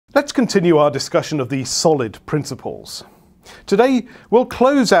Let's continue our discussion of the solid principles. Today, we'll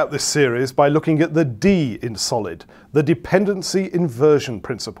close out this series by looking at the D in solid, the dependency inversion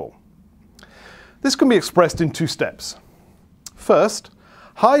principle. This can be expressed in two steps. First,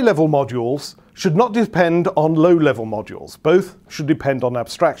 high-level modules should not depend on low-level modules. Both should depend on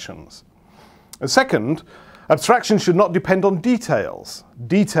abstractions. And second, abstractions should not depend on details.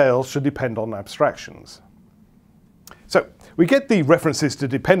 Details should depend on abstractions. So, we get the references to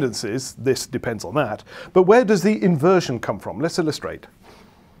dependencies, this depends on that, but where does the inversion come from? Let's illustrate.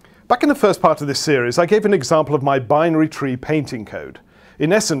 Back in the first part of this series, I gave an example of my binary tree painting code.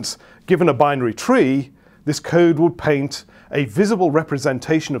 In essence, given a binary tree, this code would paint a visible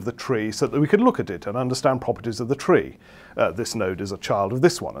representation of the tree so that we could look at it and understand properties of the tree. This node is a child of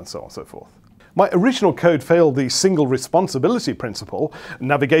this one, and so on and so forth. My original code failed the single responsibility principle.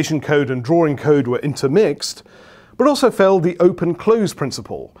 Navigation code and drawing code were intermixed, but also failed the open-close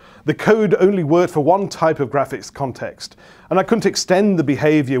principle. The code only worked for one type of graphics context, and I couldn't extend the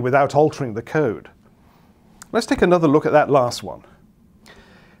behavior without altering the code. Let's take another look at that last one.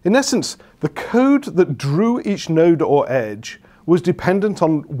 In essence, the code that drew each node or edge was dependent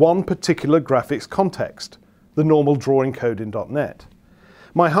on one particular graphics context, the normal drawing code in .NET.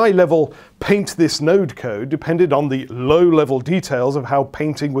 My high-level paint this node code depended on the low-level details of how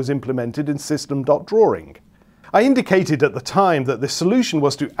painting was implemented in system.drawing. I indicated at the time that the solution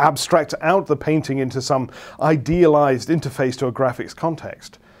was to abstract out the painting into some idealized interface to a graphics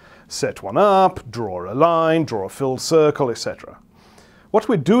context. Set one up, draw a line, draw a filled circle, etc. What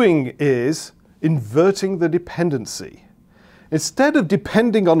we're doing is inverting the dependency. Instead of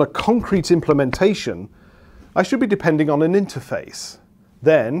depending on a concrete implementation, I should be depending on an interface.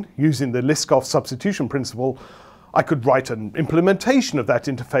 Then, using the Liskov substitution principle, I could write an implementation of that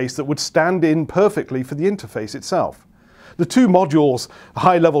interface that would stand in perfectly for the interface itself. The two modules,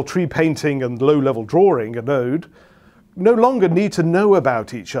 high-level tree painting and low-level drawing, a node, no longer need to know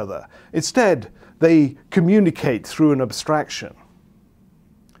about each other. Instead, they communicate through an abstraction.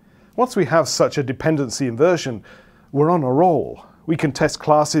 Once we have such a dependency inversion, we're on a roll. We can test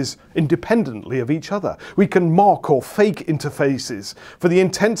classes independently of each other. We can mock or fake interfaces for the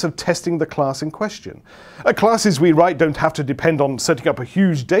intent of testing the class in question. Classes we write don't have to depend on setting up a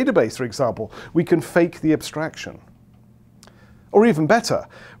huge database, for example. We can fake the abstraction. Or even better,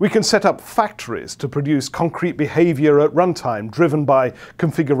 we can set up factories to produce concrete behavior at runtime driven by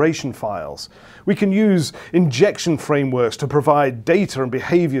configuration files. We can use injection frameworks to provide data and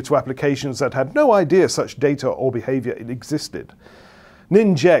behavior to applications that had no idea such data or behavior existed.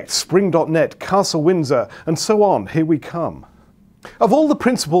 Ninject, Spring.NET, Castle Windsor, and so on, here we come. Of all the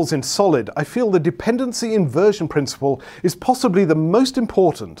principles in Solid, I feel the dependency inversion principle is possibly the most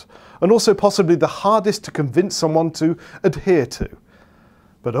important and also possibly the hardest to convince someone to adhere to.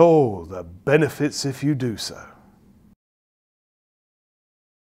 But oh, the benefits if you do so.